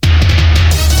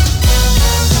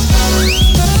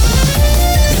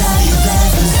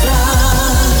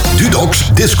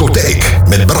Discotheek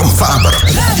met Bram Faber.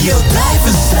 Radio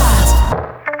Blijvenstraat.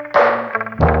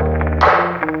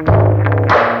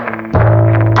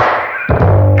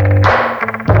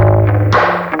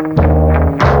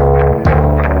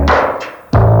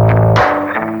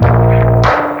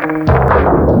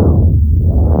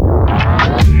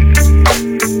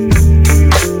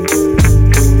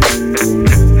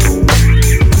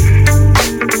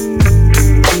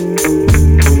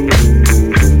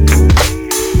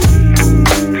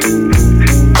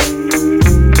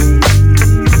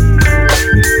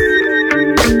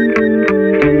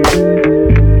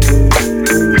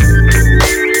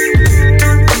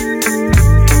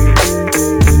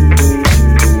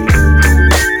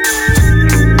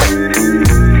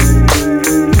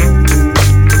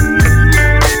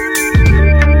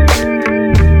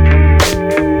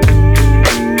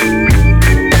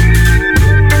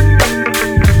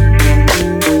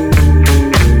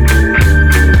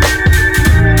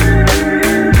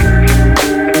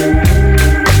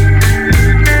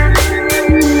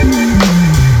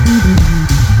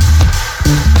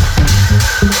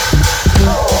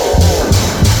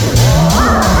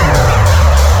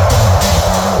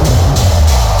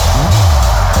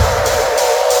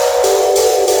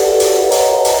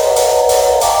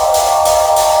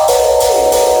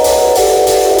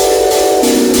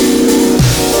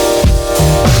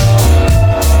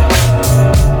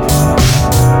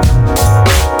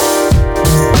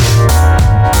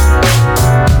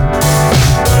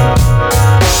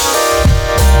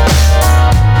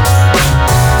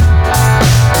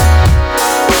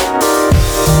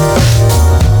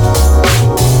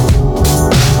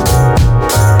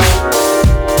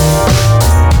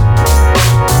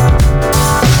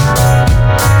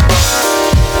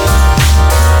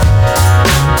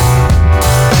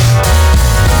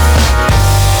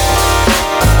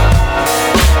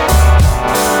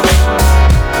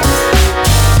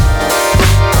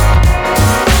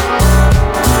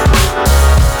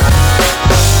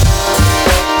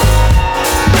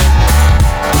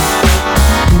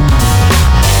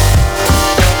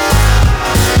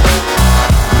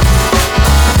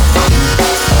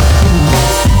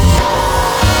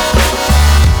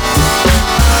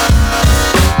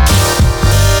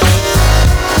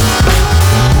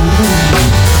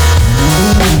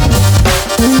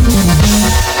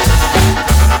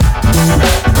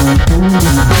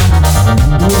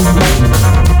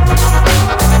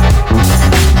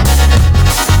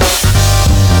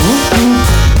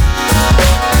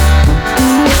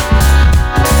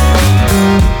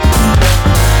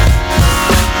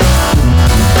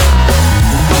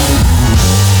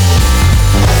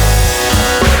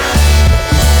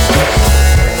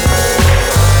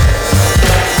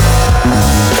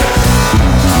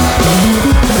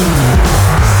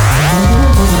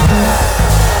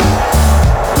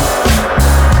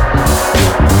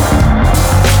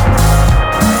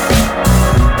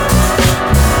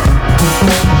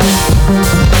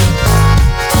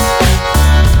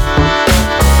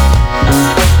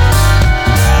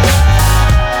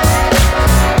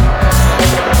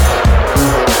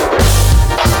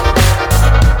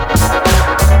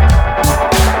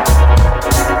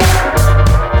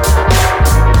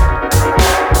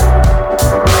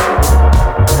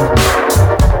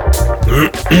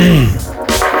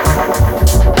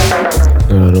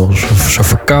 Zo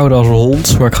verkouden als een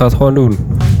hond, maar ik ga het gewoon doen.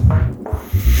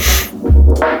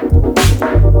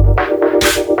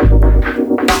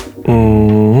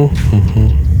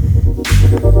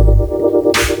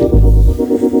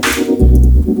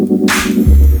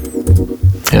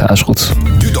 Ja, is goed.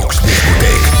 Dudok'S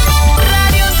discotheek.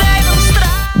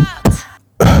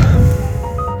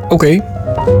 Oké.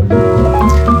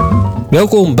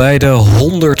 Welkom bij de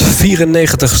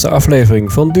 194ste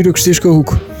aflevering van Dudok'S Disco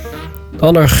Hoek.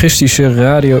 Anarchistische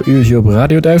radio-uurtje op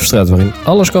Radio Duivenstraat, waarin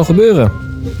alles kan gebeuren.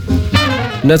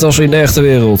 Net als in de echte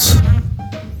wereld.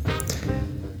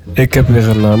 Ik heb weer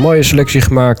een mooie selectie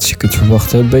gemaakt. Je kunt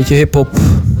verwachten een beetje hiphop.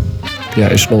 Ja,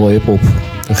 is het nog wel hiphop?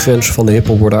 De grenzen van de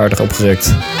hiphop worden aardig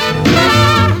opgerekt.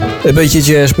 Een beetje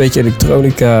jazz, een beetje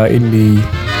elektronica, indie,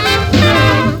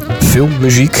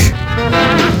 filmmuziek,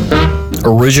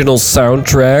 original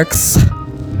soundtracks,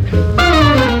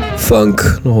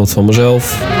 funk, nog wat van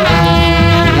mezelf.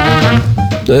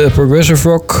 De progressive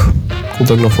rock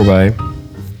komt ook nog voorbij.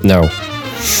 Nou,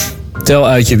 tel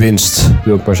uit je winst,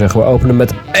 wil ik maar zeggen. We openen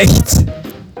met Echt.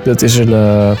 Dat is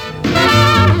een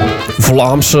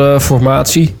Vlaamse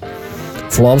formatie.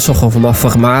 Vlaamse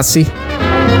formatie.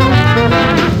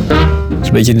 Het is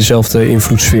een beetje in dezelfde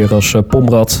invloedssfeer als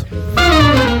Pomrad.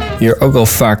 Hier ook al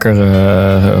vaker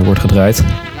wordt gedraaid.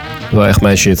 Wel echt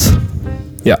mijn shit.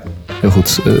 Ja, Heel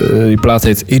goed. Die plaat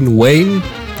heet In Wayne.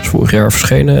 Dat is vorig jaar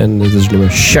verschenen. En dit is nummer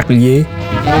Charlier.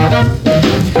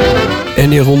 En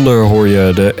hieronder hoor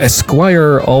je de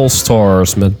Esquire All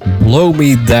Stars met Blow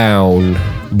Me Down.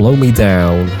 Blow Me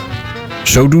Down.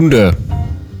 Zodoende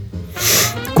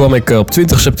kwam ik op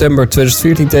 20 september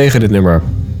 2014 tegen dit nummer.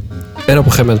 En op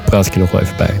een gegeven moment praat ik je nog wel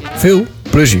even bij. Veel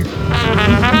plezier.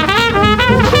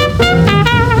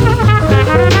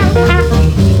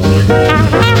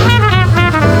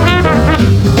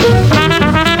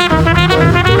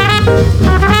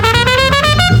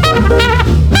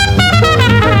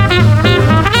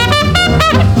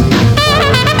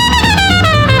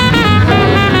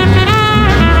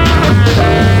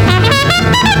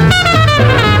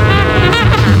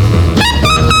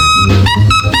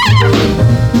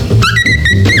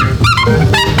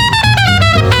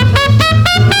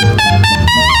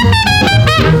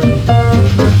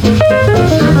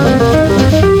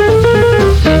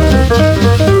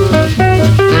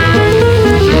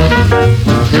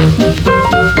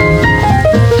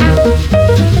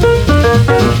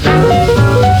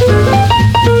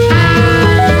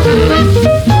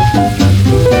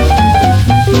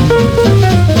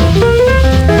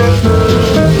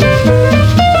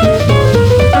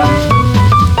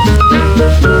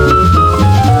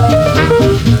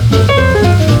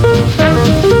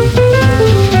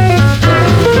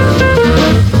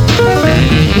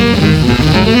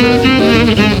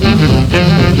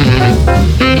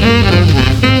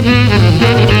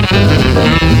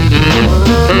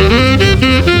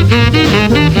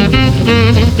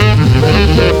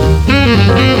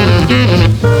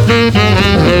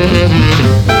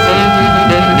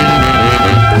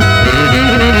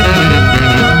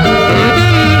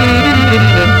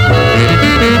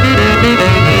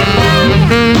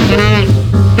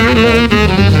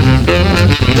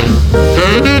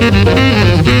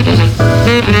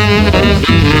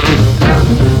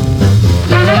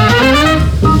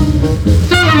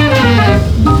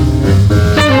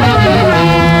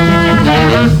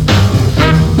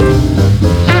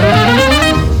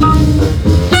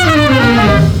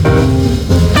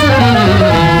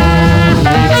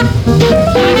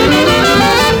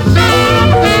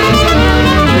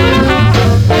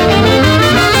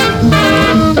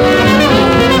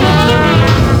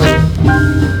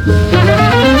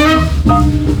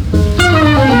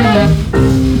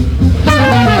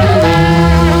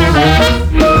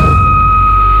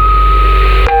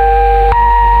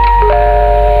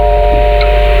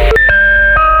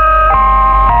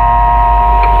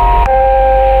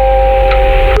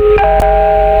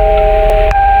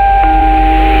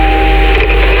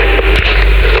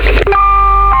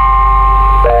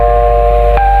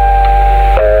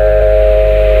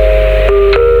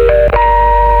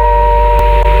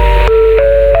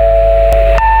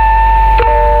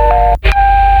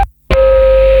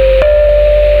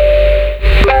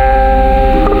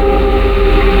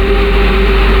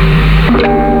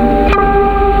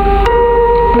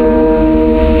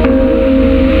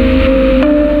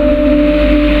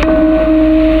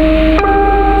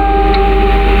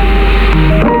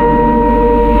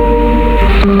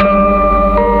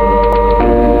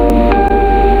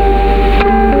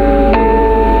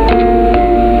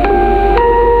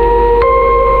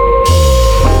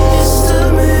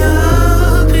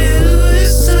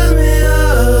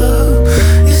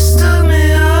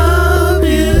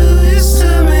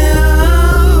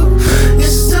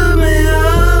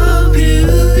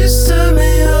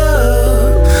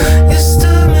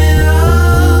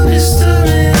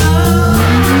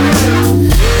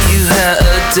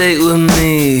 date with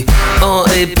me on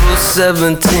April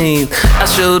 17th. I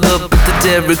showed up at the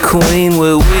Dairy Queen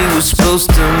where we were supposed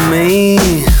to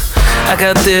meet. I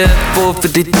got there at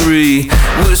 4:53.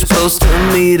 We were supposed to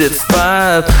meet at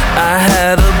 5. I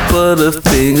had a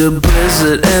Butterfinger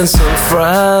Blizzard and some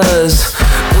fries.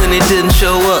 When he didn't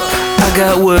show up, I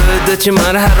got word that you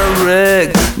might have had a wreck.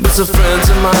 But some friends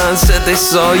of mine said they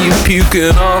saw you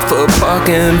puking off a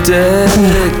parking deck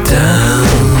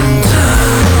downtown.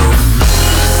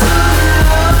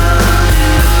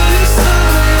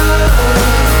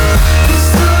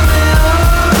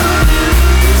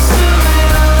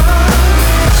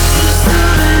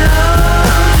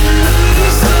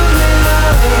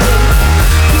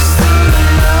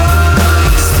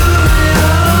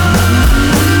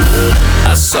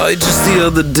 Just the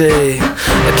other day,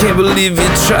 I can't believe you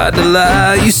tried to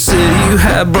lie. You said you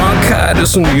had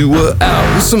bronchitis when you were out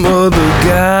with some other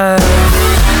guy.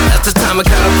 At the time it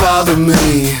kinda bothered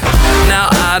me. Now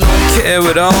I don't care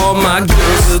at all. My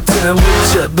girl's a 10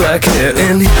 with jet black hair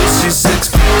and heels, she's 6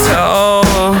 feet tall.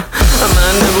 I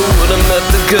might never would've met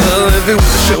the girl if it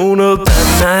would've shown up that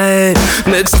night.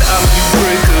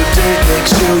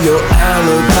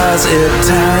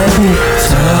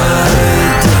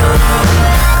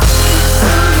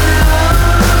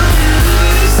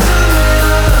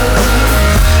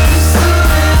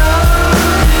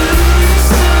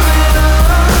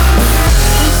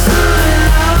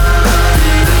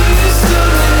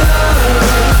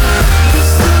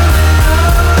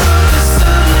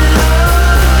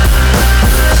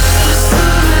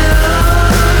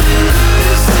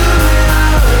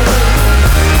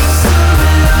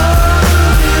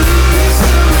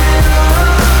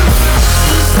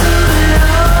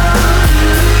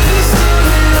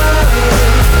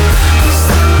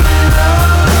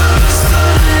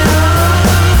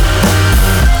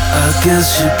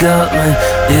 guess you got me.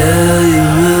 Yeah, you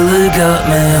really got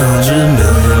me. 100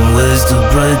 million ways to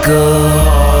break a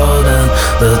heart, and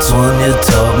that's one you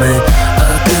taught me.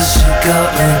 I guess you got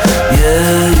me.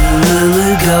 Yeah, you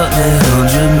really got me.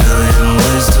 100 million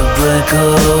ways to break a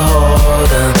heart,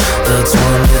 and that's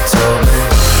one you taught me.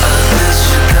 I guess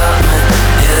you got me.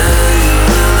 Yeah, you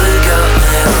really got me.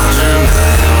 100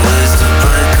 million ways to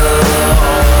break a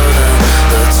heart, and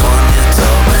that's one you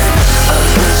taught me. I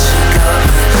guess you got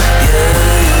me. Yeah,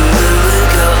 you really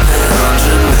got me.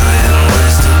 100 million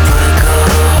ways to break a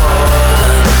heart,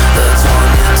 and that's one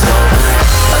you taught me.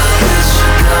 I guess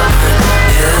you got me.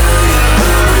 Yeah, you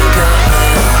really got me.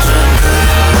 100 million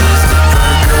ways to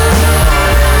break a heart, and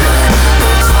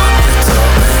that's one you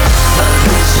taught me. I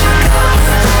guess you got me.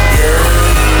 Yeah,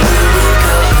 you really got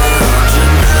me.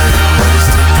 100 million ways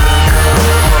to break a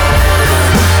heart,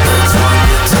 and that's one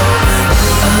you taught me.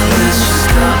 I guess you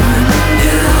got me.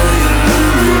 Yeah, you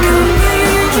really got me.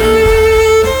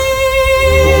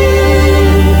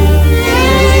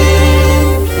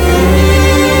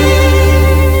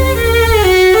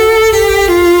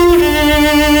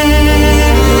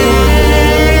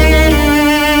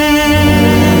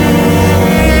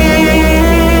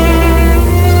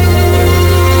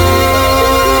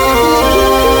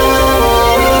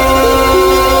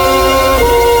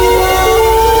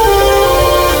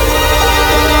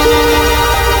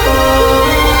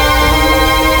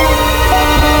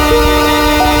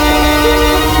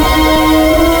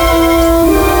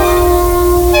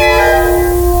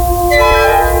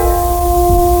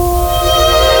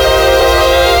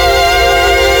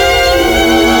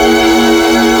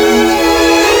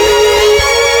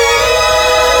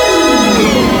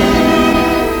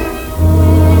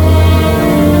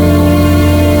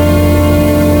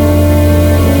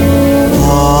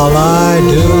 All I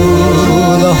do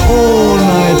the whole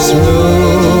night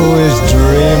through is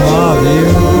dream of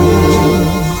you.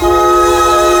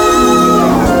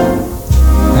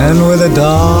 And with the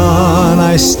dawn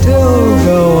I still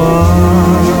go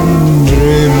on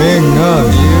dreaming of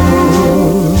you.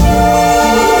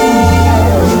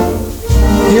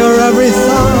 You're every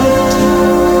thought,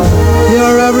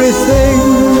 you're everything,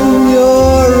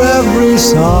 you're every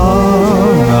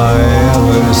song I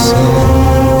ever sing.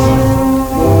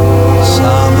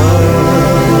 Summer,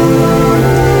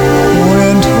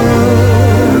 winter,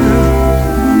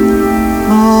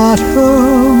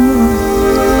 autumn,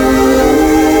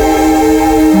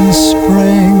 and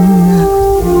spring.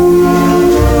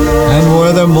 And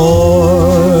were there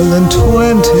more than 24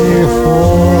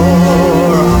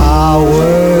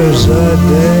 hours a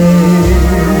day,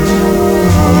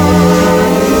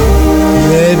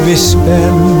 they'd be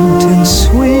spent in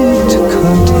sweet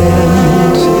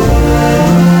content,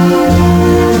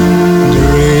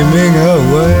 dreaming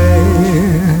away.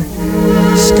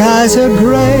 Skies are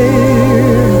gray,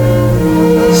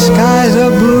 skies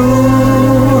are blue,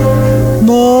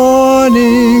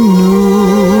 morning,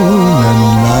 noon, and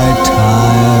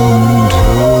nighttime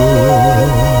too.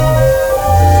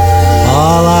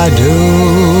 All I do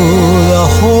the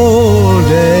whole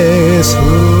day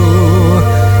through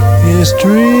is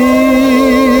dream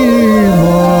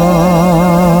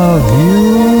of you.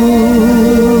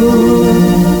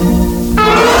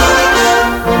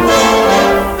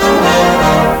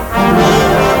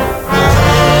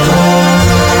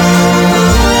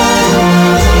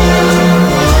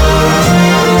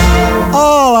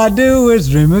 All I do is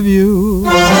dream of you.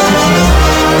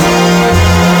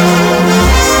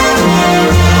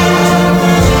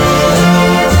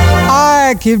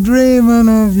 I keep dreaming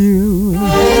of you.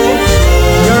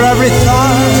 You're every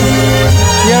thought,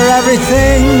 you're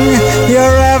everything,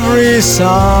 you're every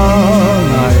song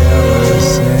I ever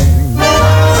sing.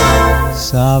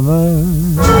 Summer,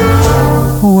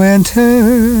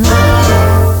 winter,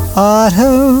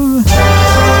 autumn,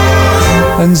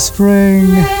 and spring.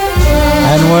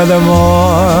 And were there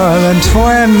more than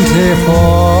 24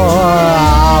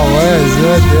 hours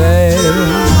a day,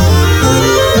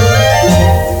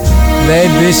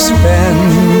 they'd be spent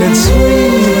in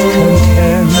sweet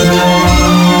content,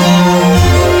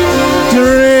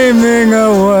 dreaming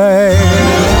away.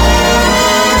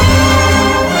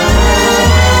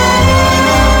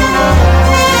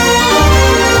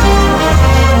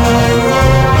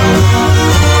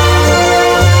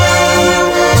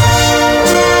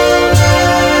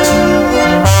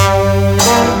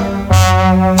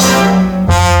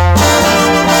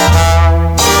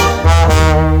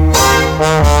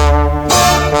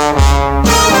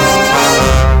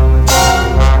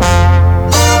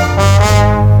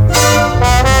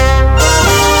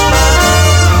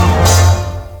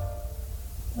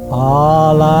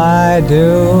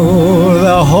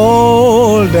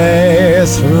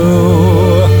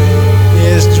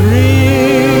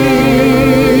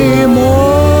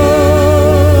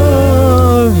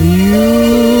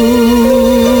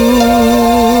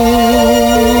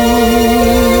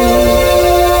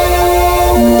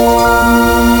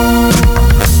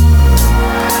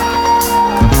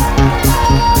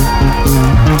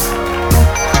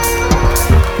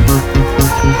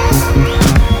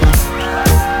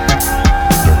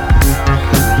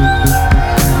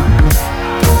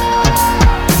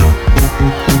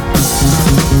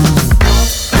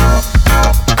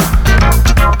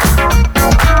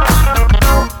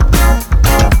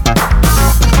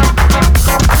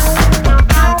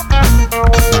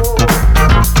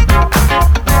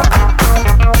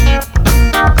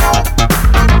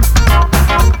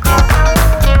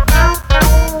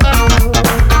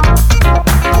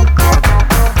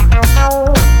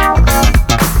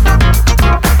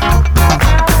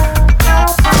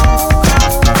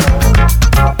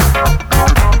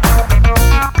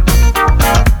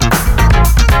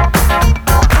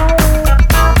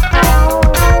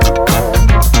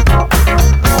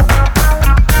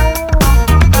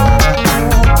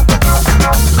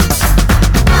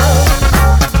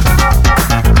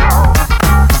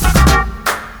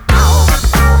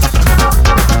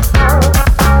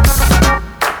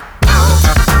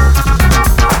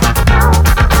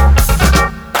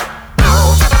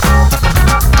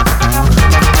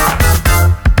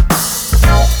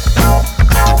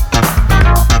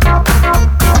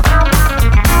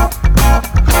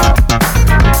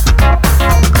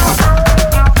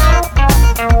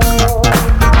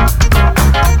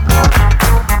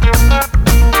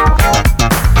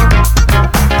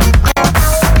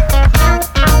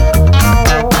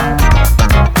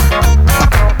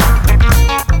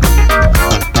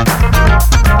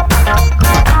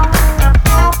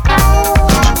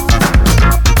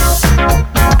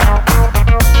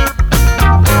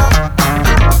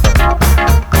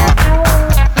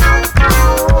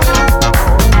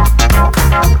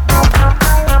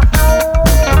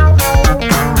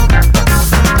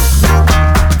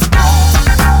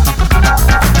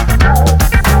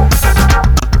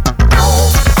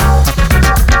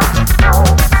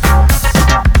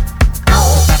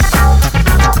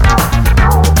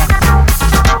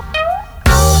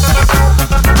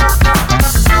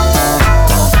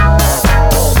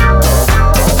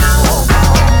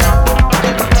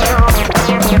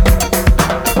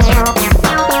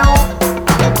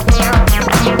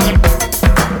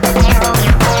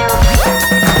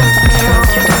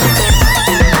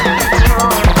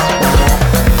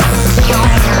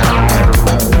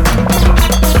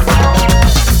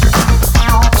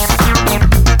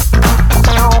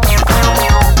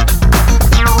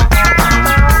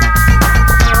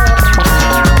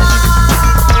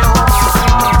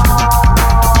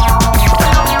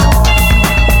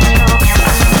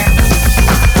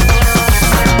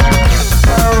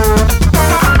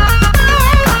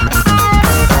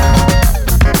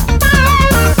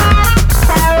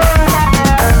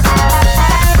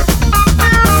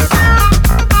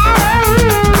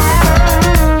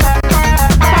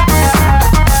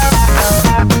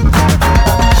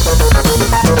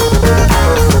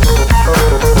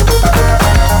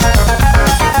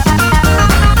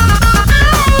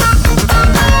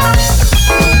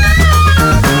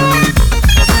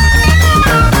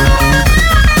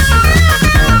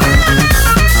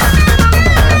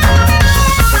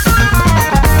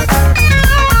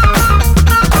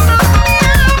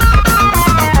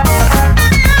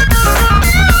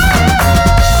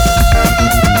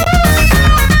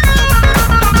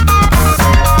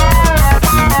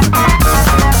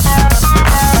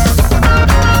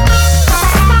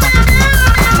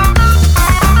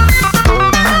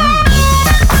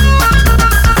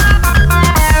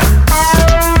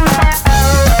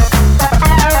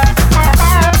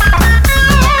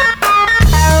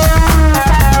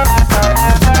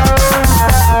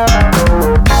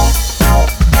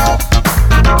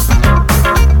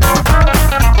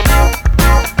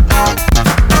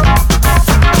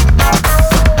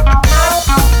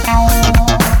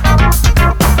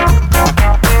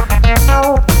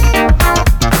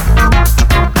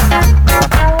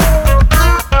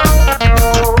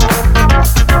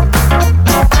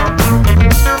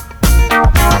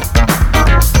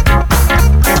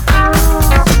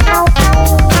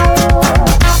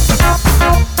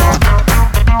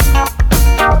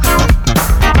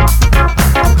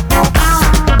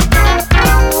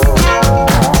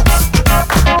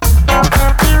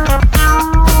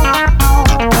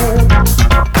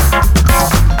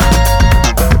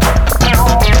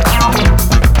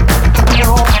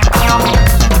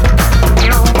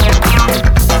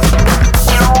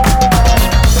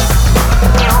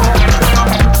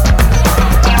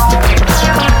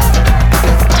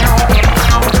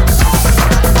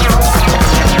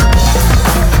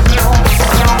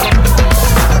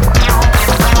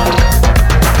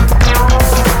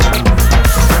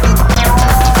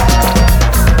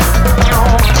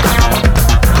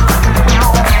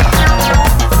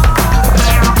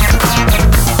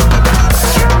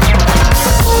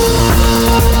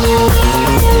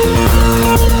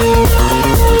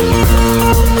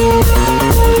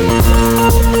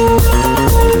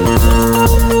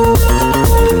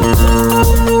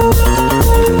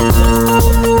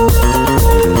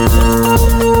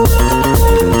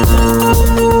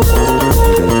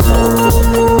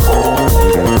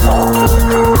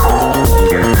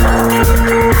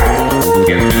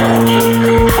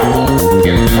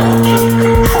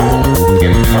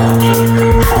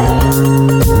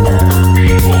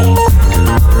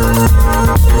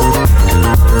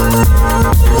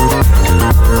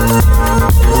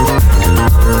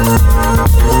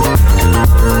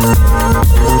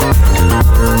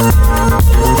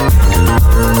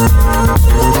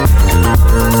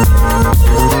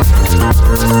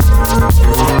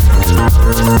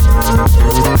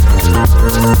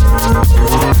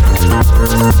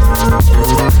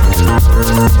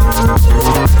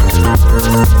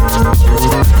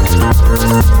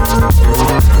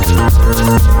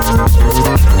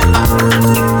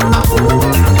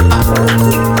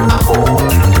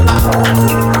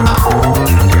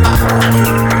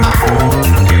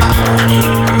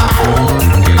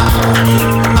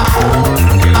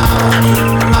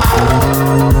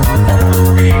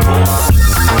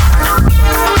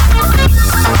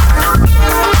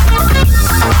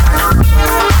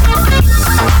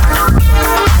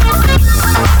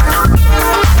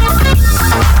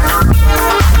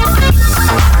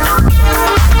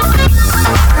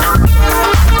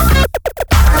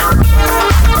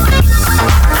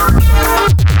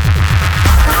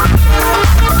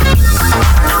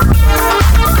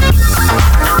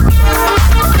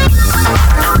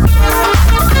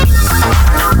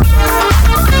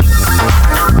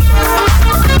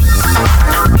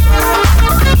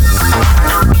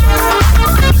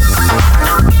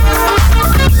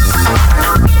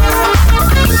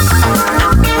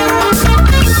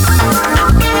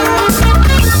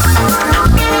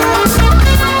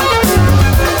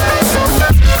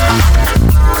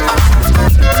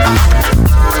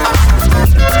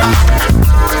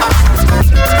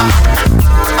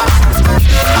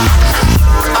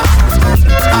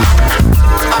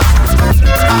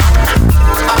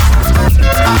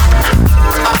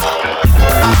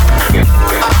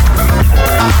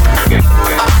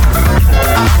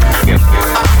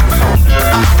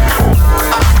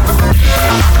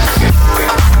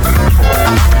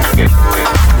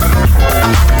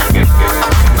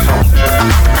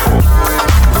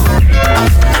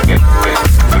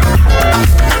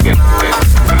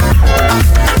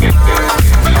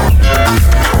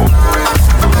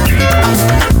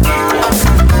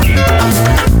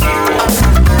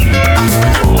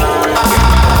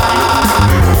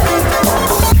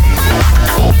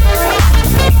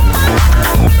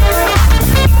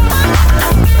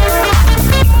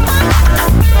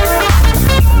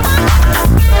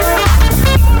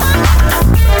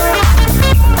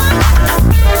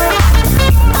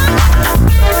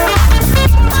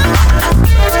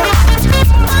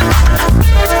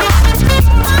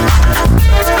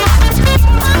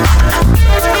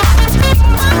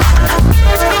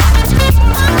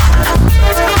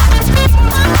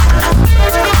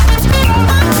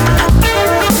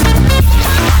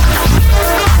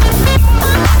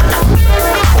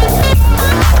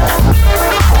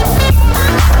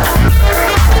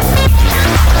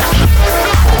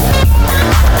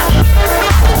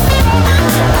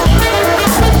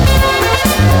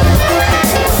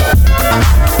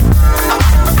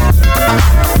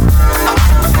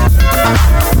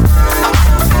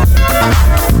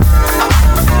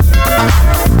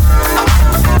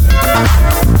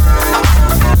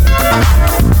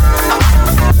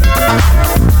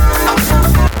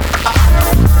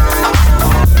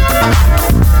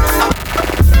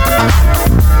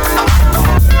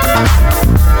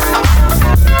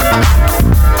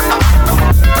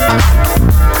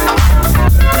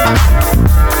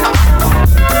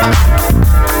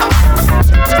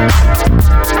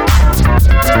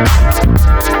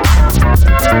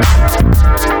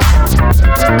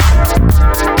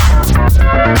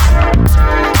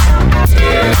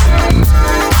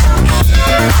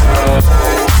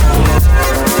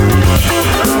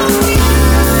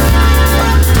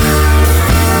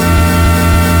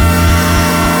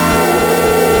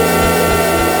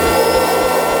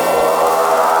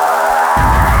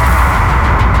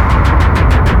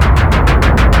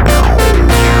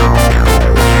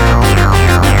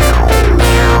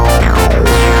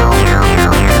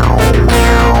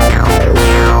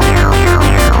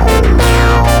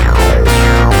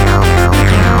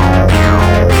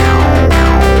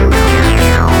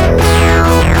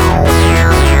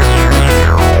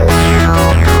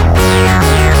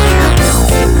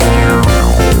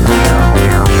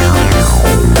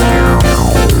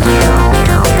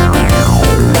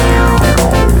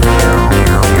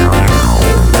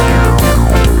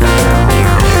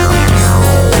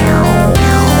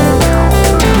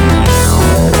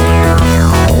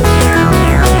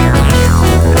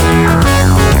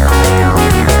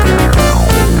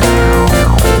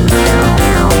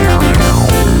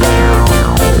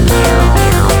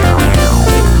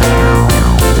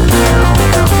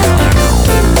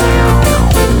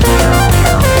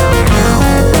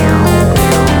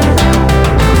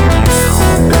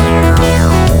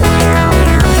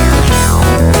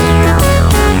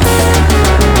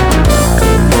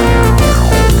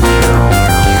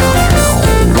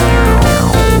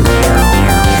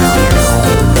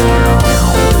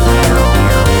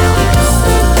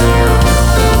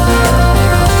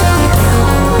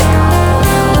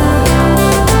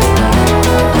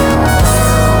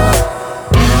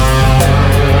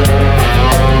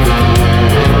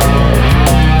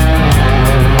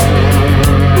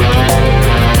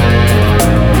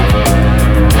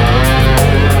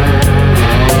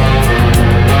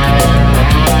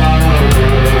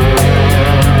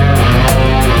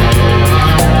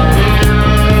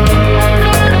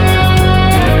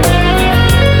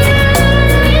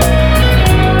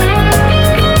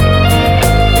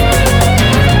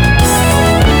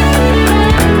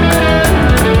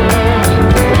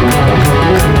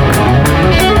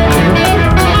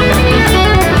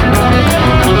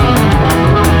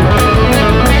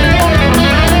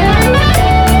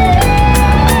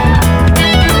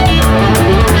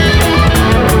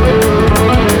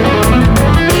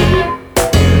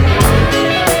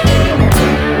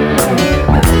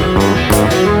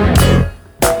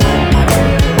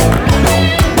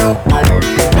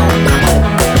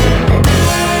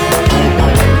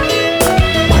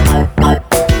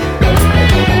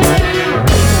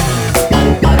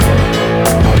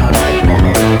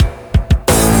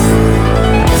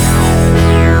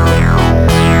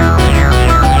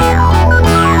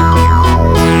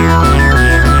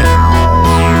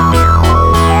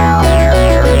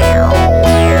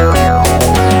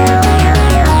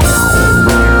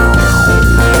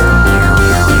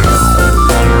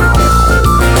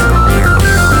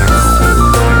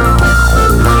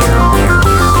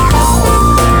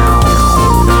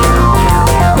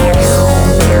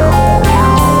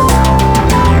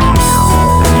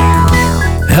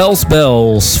 Hell's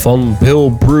Bells van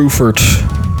Bill Bruford.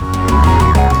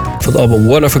 Van het album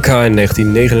One of a Kind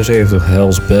 1979,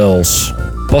 Hell's Bells.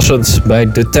 Passend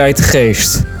bij de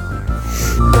tijdgeest.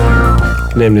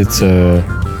 Ik neem dit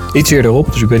iets eerder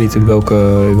op, dus ik weet niet in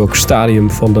welk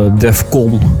stadium van de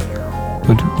Defcon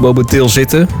we momenteel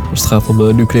zitten. Als het gaat om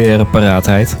de nucleaire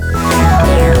paraatheid.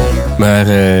 Maar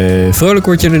vrolijk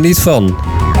word je er niet van.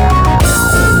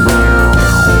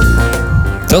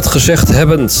 Dat gezegd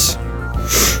hebbend.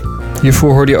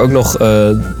 Hiervoor hoorde je ook nog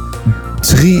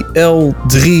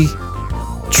 3L3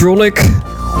 Tronic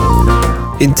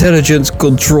Intelligent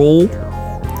Control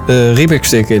remix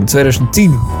stick in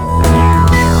 2010.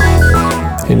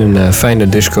 In een fijne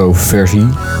disco versie.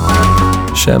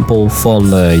 Sample van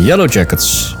Yellow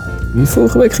Jackets. Niet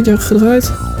vorige week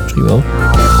gedraaid? Misschien wel.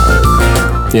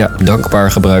 Ja,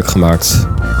 dankbaar gebruik gemaakt.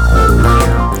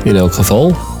 In elk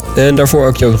geval. En daarvoor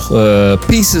ook nog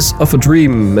Pieces of a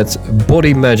Dream met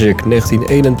Body Magic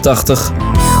 1981.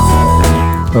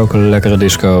 Ook een lekkere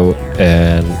disco.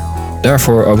 En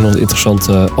daarvoor ook nog een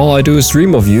interessante All I Do Is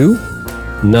Dream of You.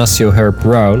 Nasio Hair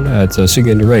Brown uit Sing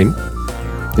in the Rain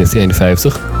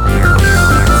 1951.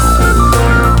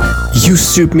 You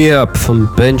Soup Me Up van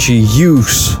Benji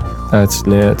Hughes uit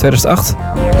 2008.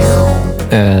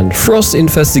 En Frost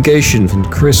Investigation van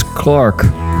Chris Clark.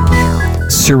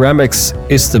 Ceramics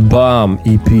is the Bomb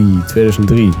EP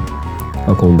 2003.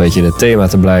 Ook om een beetje in het thema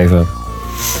te blijven.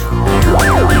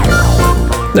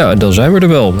 Nou, en dan zijn we er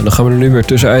wel. En dan gaan we er nu weer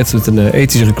tussenuit met een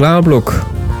ethische reclameblok.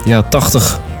 Ja,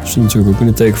 80 stond natuurlijk ook in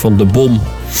het teken van de bom.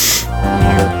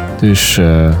 Dus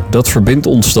dat verbindt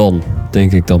ons dan,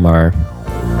 denk ik dan maar.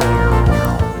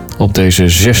 Op deze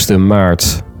 6e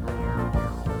maart.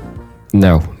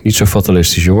 Nou, niet zo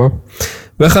fatalistisch, jongen.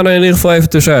 We gaan er in ieder geval even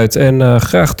tussenuit. En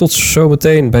graag tot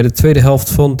zometeen bij de tweede helft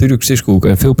van Dudok'S Discohoek.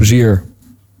 En veel plezier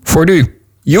voor nu.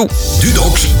 Yo!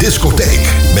 Dudok'S Discotheek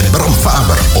met Bram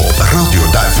Faber op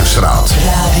Radio Duivenstraat.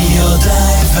 Radio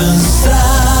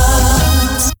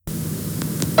Duivenstraat.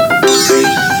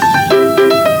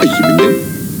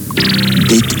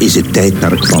 Dit is het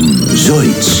tijdperk van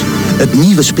Zoiets. Het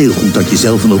nieuwe speelgoed dat je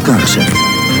zelf in elkaar zet.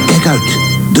 Kijk uit,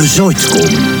 de Zoiets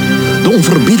komen. De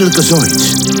onverbiddelijke Zoiets.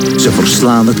 Ze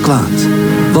verslaan het kwaad.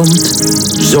 Want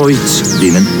Zoiets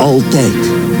winnen altijd.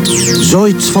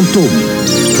 Zoiets van Tommy.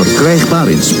 Verkrijgbaar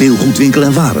in speelgoedwinkel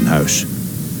en warenhuis.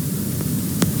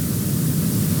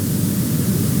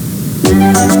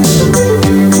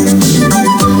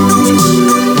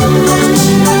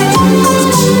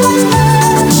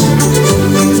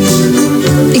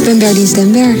 Ik ben Berdien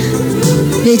Stenberg.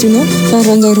 Weet u nog, van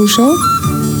Rondo Rousseau?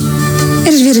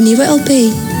 Er is weer een nieuwe LP.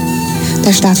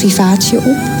 Daar staat Vivace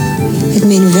op, het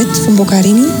menuet van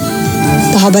Boccarini,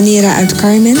 de habanera uit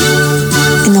Carmen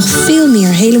en nog veel meer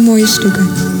hele mooie stukken.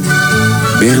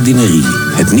 Berdinerie,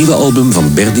 het nieuwe album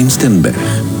van Berdien Stenberg.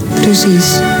 Precies.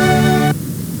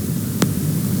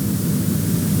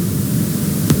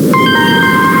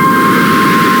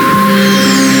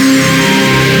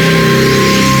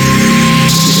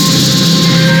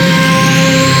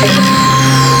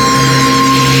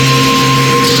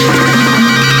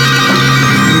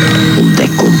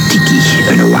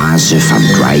 Van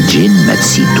dry gin met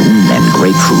citroen en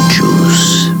grapefruit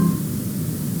juice.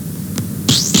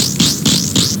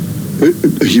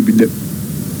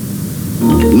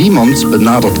 Niemand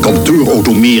benadert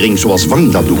kantoorautomering zoals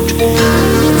Wang dat doet.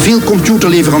 Veel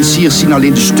computerleveranciers zien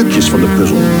alleen de stukjes van de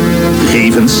puzzel.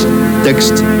 Gegevens,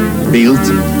 tekst,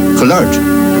 beeld, geluid.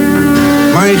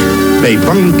 Maar bij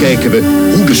Wang kijken we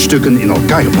hoe de stukken in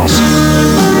elkaar passen.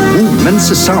 Hoe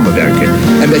mensen samenwerken.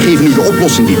 En wij geven u de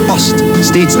oplossing die past,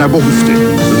 steeds naar behoefte.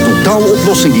 Een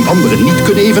totaaloplossing die anderen niet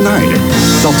kunnen evenaren.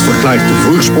 Dat verklaart de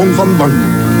voorsprong van Wang.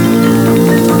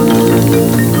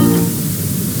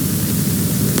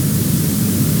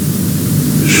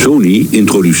 Sony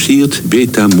introduceert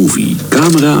Beta Movie.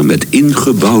 Camera met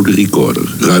ingebouwde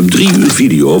recorder. Ruim 3 uur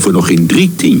video voor nog geen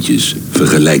 3 tientjes.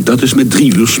 Vergelijk dat eens met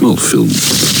 3 uur smalfilm.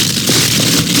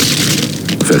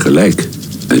 Vergelijk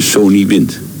en Sony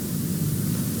wint.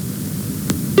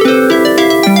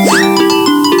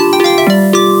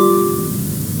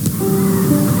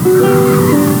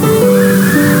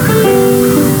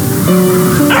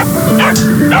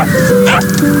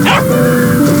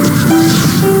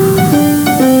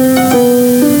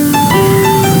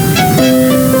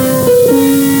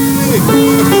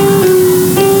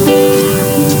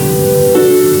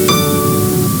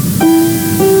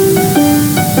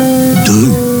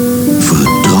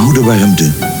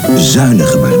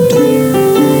 Zuinige warmte.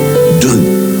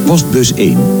 Postbus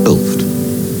 1, Ulft.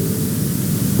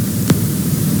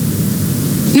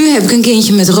 Nu heb ik een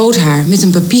kindje met rood haar, met een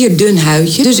papierdun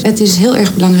huidje. Dus het is heel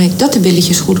erg belangrijk dat de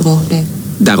billetjes goed droog blijven.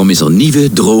 Daarom is er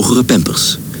nieuwe, drogere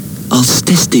Pampers. Als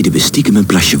test deden we stiekem een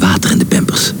plasje water in de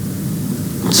Pampers.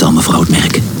 Zal mevrouw het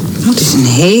merken? Oh, het is een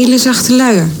hele zachte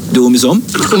luier. Doe hem eens om.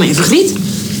 Kom even, Griet.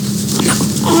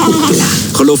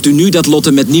 Gelooft u nu dat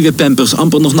Lotte met nieuwe Pampers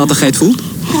amper nog nattigheid voelt?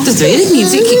 Dat weet ik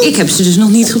niet. Ik heb ze dus nog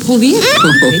niet geprobeerd.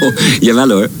 Jawel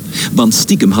hoor. Want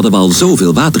stiekem hadden we al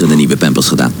zoveel water in de nieuwe Pampers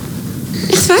gedaan.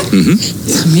 Echt waar?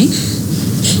 Gemeen.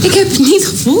 Ik heb het niet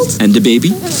gevoeld. En de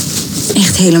baby?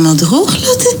 Echt helemaal droog,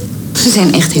 Lotte. Ze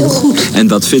zijn echt heel goed. En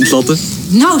wat vindt Lotte?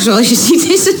 Nou, zoals je ziet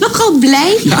is ze nogal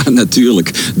blij. Ja,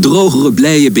 natuurlijk. Drogere,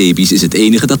 blije baby's is het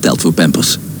enige dat telt voor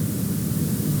Pampers.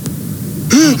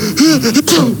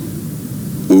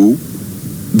 Hoe?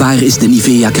 Waar is de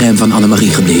Nivea-crème van Annemarie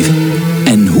gebleven?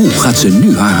 En hoe gaat ze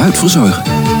nu haar huid verzorgen?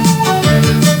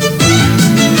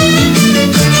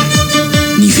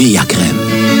 Nivea-crème.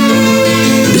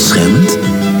 Beschermend,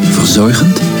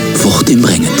 verzorgend,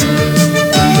 vochtinbrengend.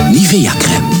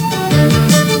 Nivea-crème.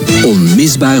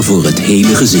 Onmisbaar voor het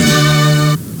hele gezin.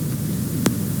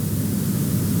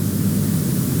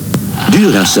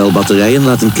 Duracell-batterijen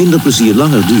laten kinderplezier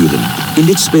langer duren. In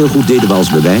dit speelgoed deden we als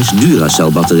bewijs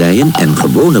Duracell-batterijen en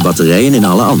gewone batterijen in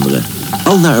alle andere.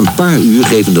 Al na een paar uur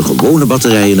geven de gewone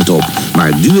batterijen het op.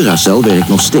 Maar Duracell werkt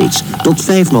nog steeds, tot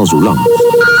 5 maal zo lang.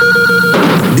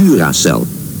 Duracell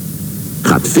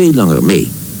gaat veel langer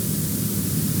mee.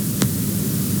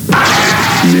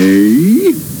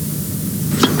 Nee.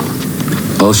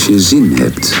 Als je zin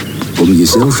hebt om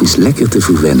jezelf eens lekker te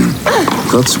verwennen,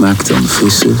 wat smaakt dan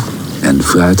frisser en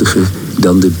fruitiger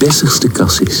dan de bessigste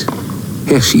cassis?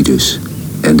 Hershey dus.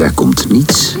 En daar komt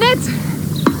niets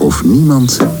of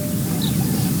niemand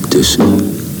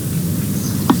tussen.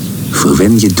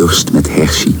 Verwen je dorst met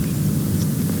Hershey.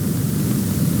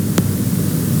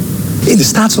 In de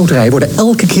staatsloterij worden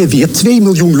elke keer weer 2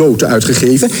 miljoen loten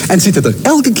uitgegeven en zitten er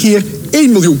elke keer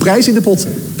 1 miljoen prijs in de pot.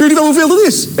 Weet je wel hoeveel dat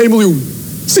is? 1 miljoen.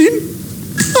 Zien?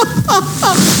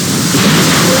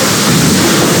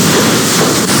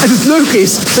 En het leuke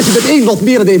is dat je met 1 lot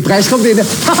meer dan 1 prijs kan winnen.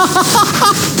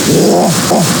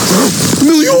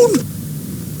 Miljoen!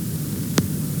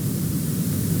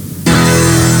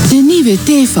 De nieuwe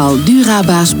Tefal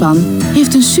Dura-baaspan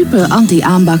heeft een super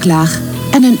anti-aanbaklaag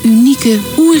en een unieke,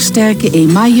 oersterke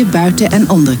emaille buiten- en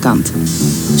onderkant.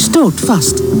 Stoot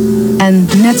vast en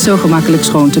net zo gemakkelijk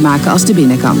schoon te maken als de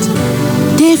binnenkant.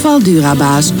 Tefal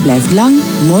Dura-baas blijft lang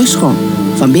mooi schoon,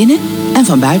 van binnen en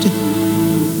van buiten.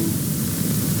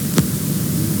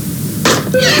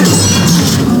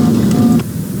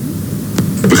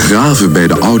 Begraven bij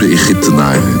de oude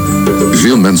Egyptenaren.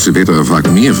 Veel mensen weten er vaak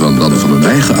meer van dan van hun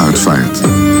eigen uitvaart.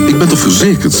 Ik ben toch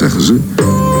verzekerd, zeggen ze,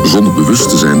 zonder bewust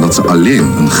te zijn dat ze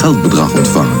alleen een geldbedrag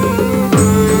ontvangen.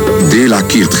 Dela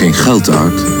keert geen geld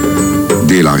uit.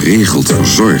 Dela regelt,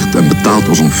 verzorgt en betaalt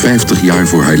al zo'n 50 jaar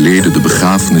voor haar leden de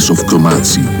begrafenis of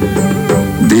crematie.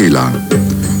 Dela,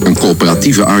 een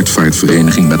coöperatieve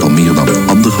uitvaartvereniging met al meer dan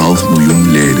 1,5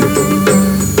 miljoen leden.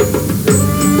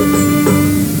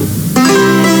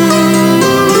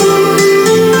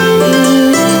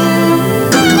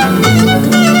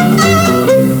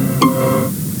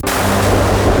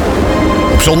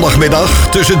 Zondagmiddag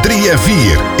tussen 3 en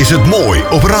 4 is het mooi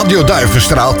op Radio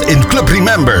Duivenstraat in Club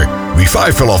Remember.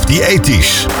 Revival of the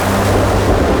 80s.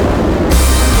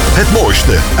 Het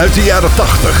mooiste uit de jaren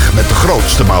 80 met de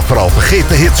grootste maar vooral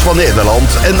vergeten hits van Nederland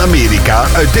en Amerika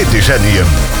uit dit decennium.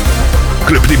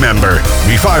 Club Remember,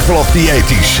 Revival of the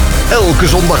 80s. Elke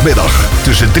zondagmiddag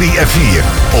tussen 3 en 4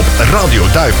 op Radio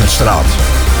Duivenstraat.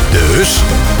 Dus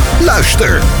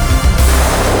luister.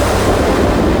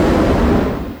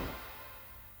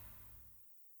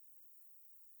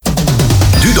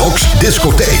 Dudok'S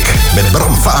discotheek met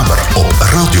Bram Faber op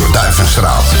Radio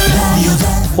Duivenstraat.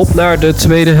 Op naar de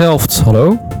tweede helft.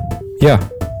 Hallo? Ja.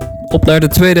 Op naar de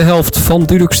tweede helft van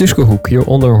Dudok'S Discohoek.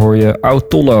 Hieronder hoor je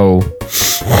Autonno.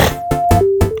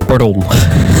 Pardon.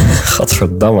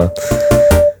 Gadverdamme.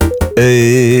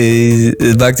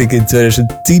 Dat maakte ik in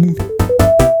 2010.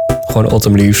 Gewoon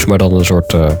Autumn Leaves, maar dan een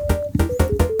soort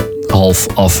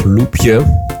half-af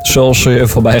loopje. Zoals je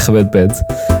van mij gewend bent.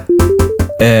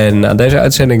 En aan deze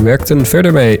uitzending werkten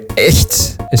verder mee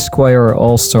echt Esquire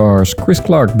All-Stars, Chris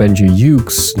Clark, Benji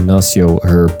Hughes, Nasio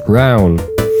Herb Brown,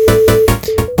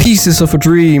 Pieces of a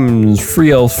Dream,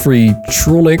 3L3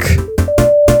 Tronic,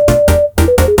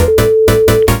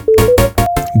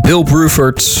 Bill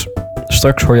Bruford.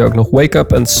 Straks hoor je ook nog Wake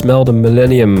Up and Smell the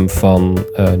Millennium van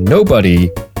Nobody.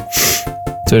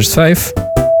 2005.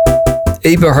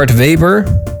 Eberhard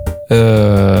Weber.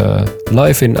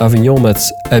 Live in Avignon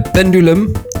met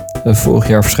Pendulum. Een vorig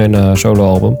jaar verschenen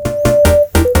soloalbum.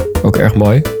 Ook erg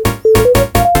mooi.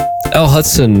 Al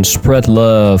Hudson, Spread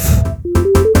Love.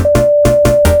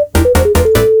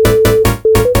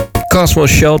 Cosmo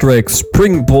Sheldrake,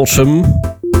 Spring Bottom.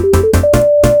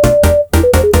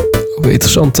 Ook een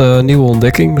interessante nieuwe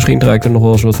ontdekking. Misschien draai ik er nog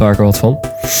wel eens wat vaker wat van.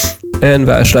 En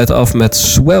wij sluiten af met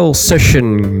Swell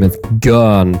Session met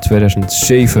Gone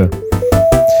 2007.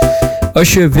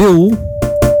 Als je wil,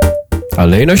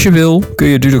 alleen als je wil, kun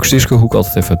je Dudok'S Disco Hoek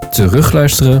altijd even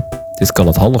terugluisteren. Dit kan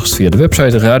het handigst via de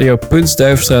website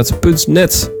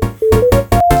radio.duivenstraat.net.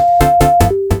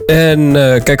 En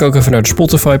kijk ook even naar de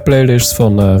Spotify playlist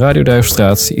van Radio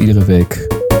Duivenstraat. Iedere week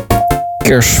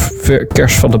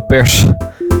kers van de pers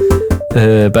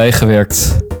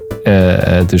bijgewerkt.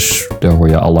 Dus daar hoor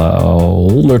je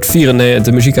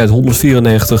de muziek uit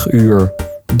 194 uur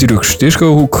Dudok'S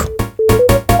Disco Hoek.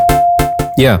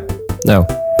 Ja, nou,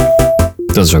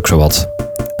 dat is ook zo wat.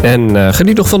 En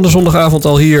geniet nog van de zondagavond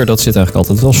al hier. Dat zit eigenlijk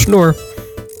altijd wel snor.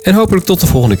 En hopelijk tot de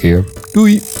volgende keer.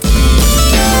 Doei!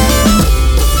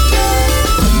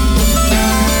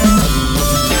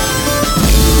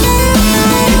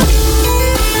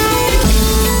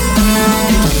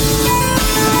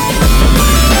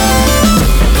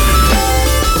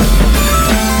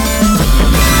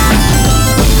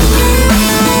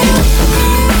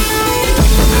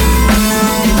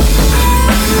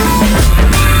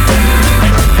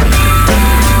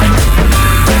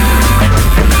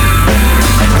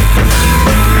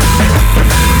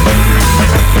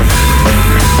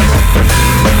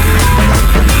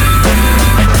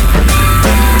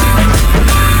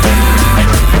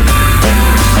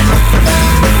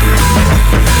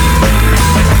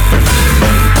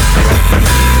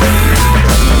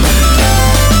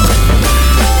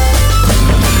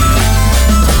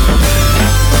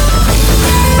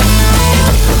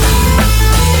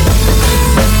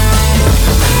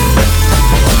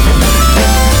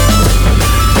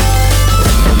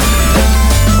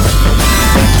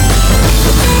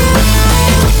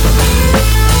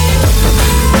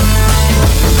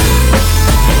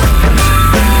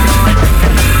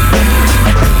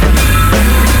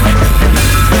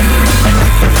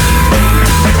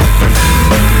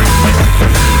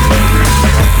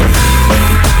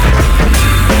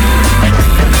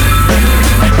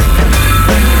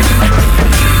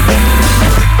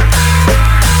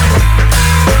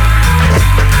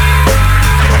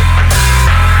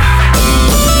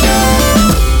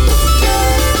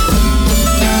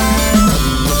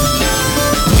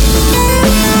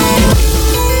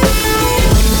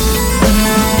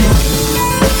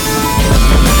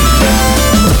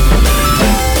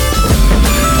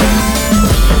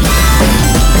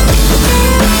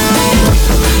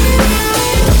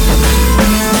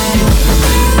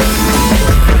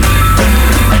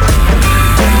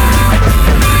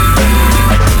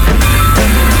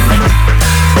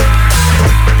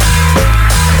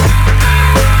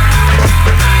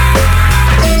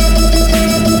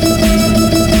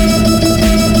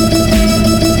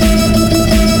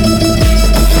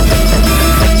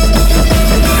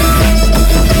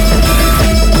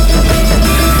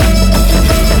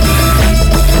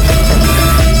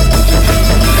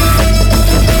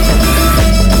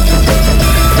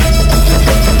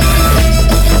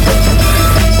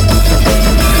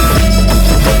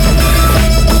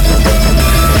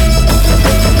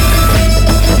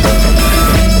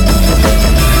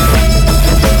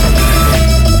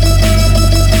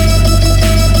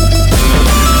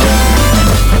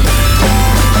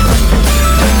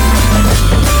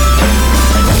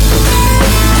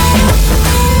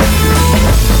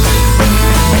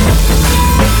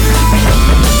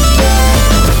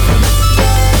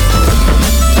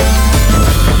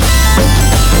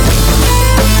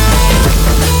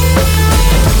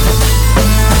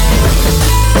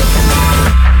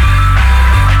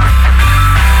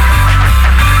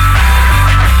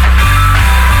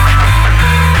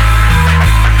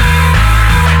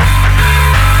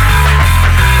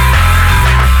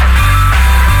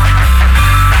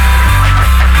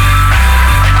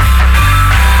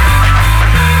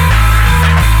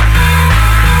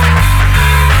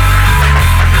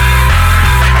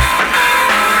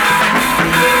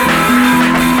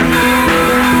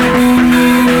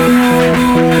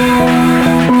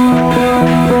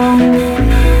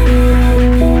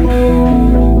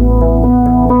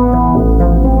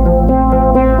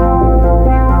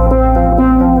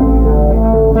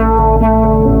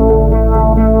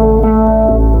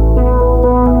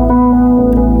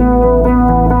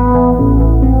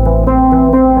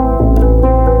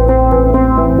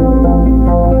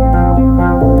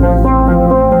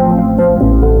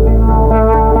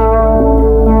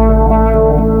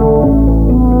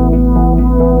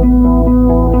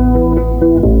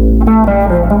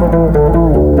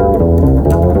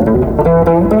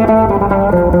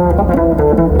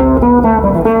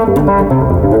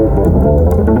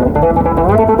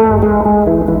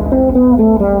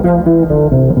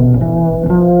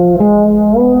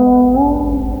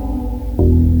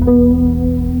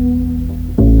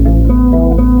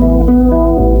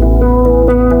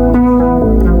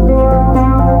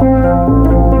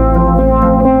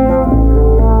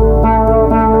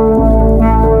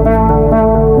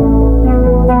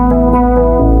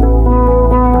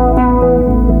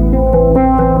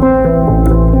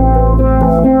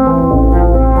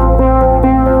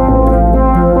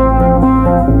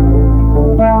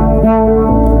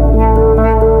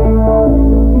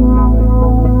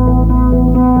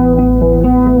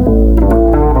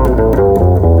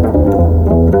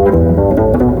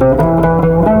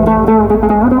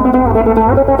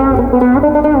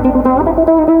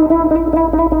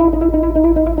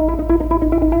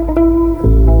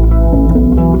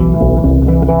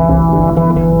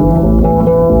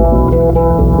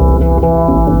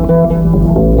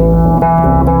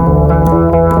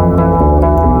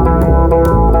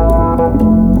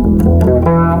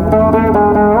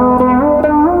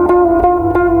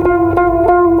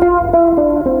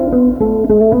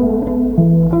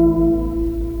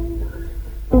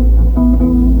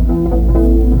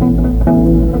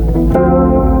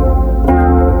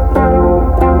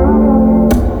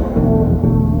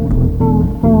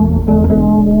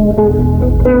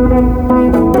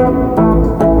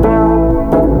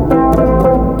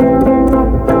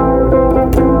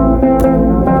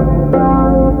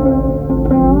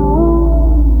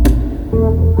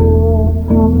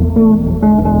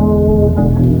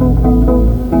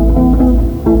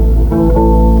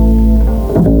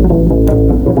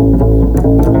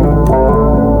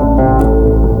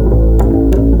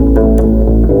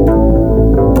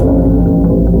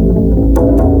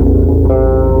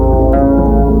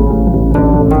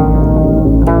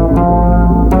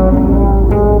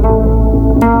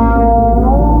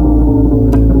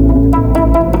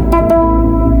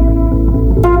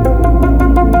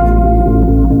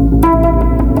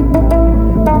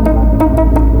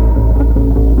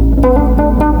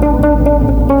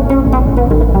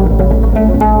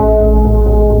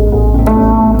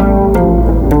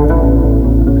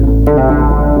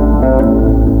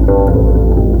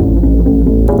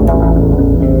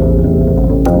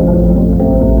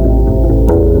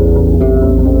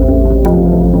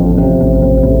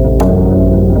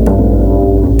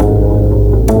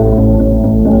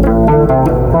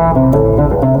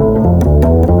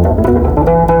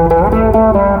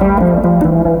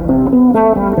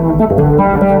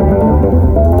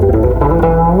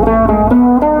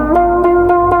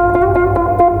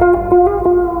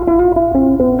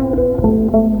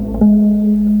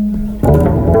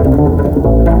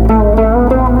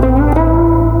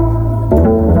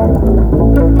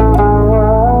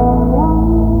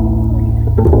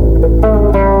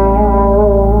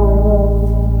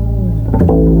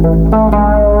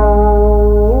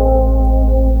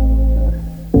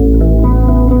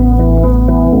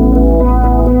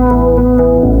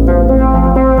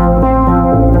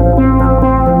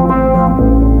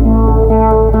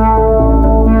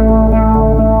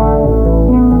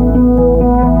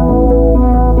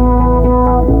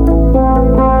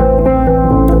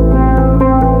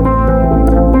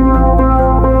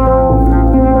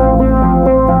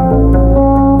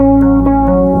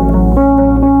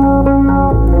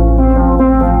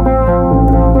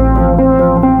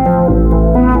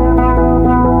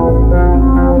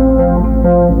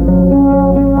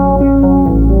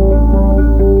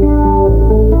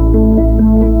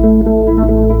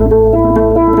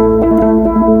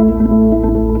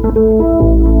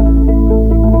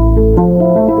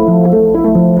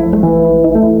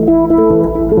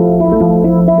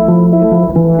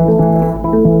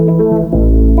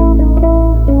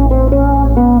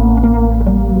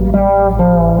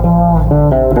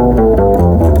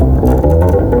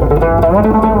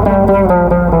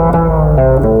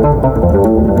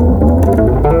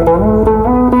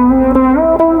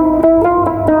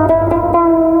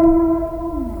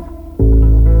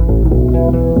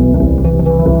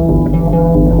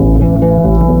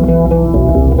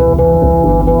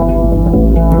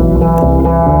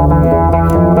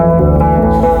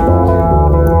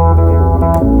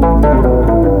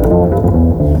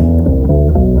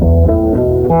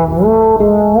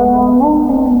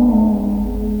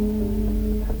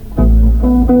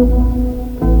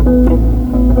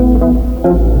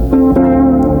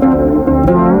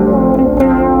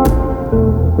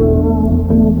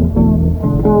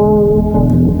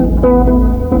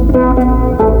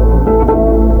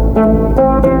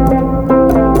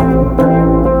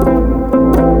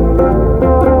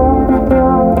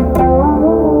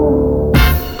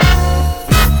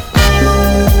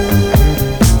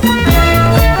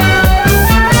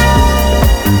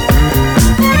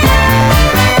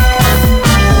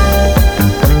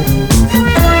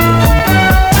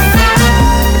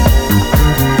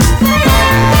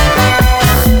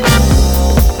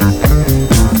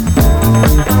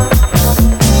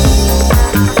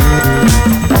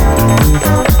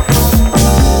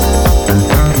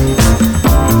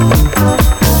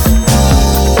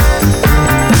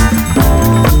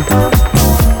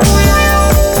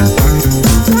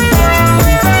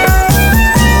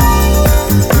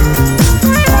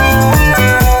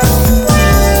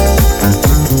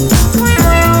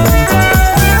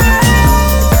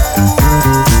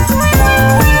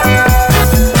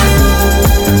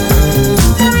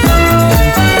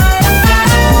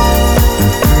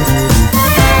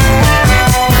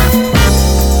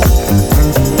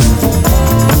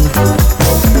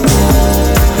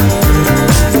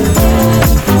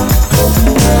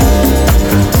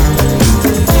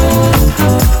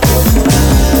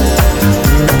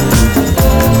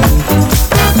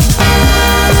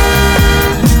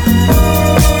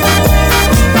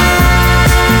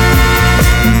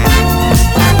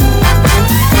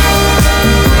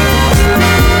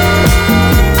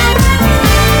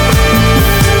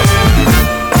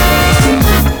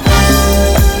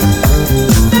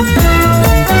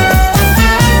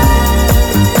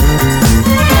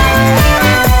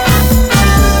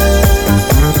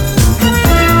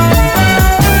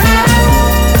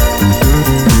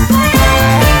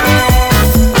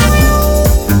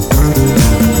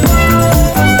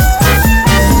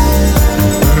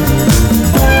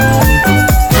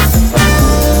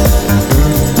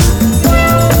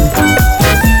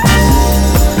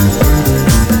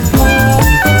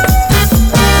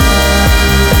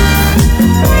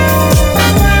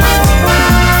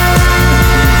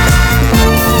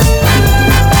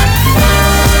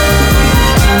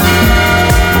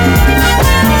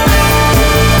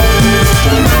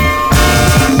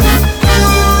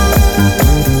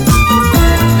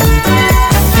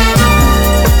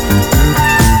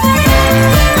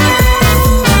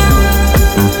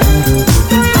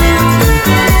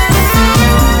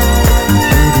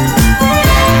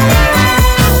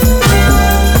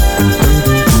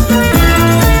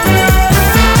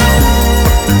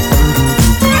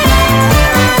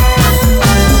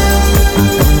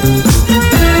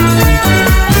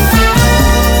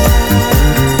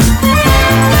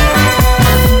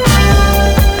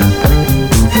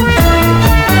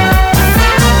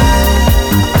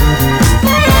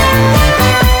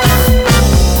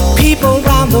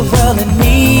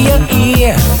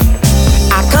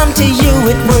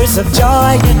 with words of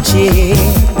joy and cheer.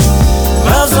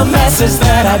 Love's a message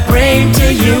that I bring to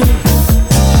you,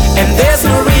 and there's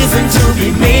no reason to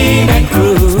be mean and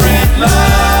cruel.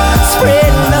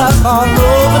 Spread love all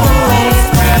over the land.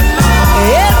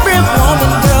 Every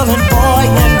woman, girl, and boy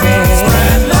and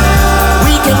man.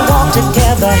 We can walk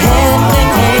together hand in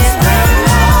hand.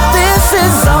 This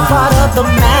is all part of the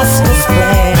master's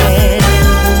plan.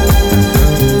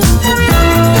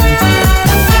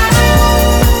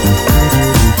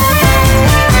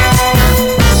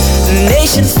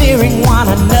 Nations fearing one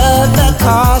another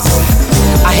cause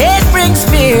our hate brings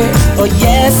fear, oh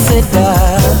yes it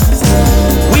does.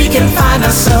 We can find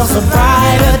ourselves a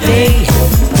brighter day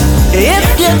if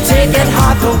you take it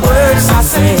hard the words I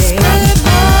say.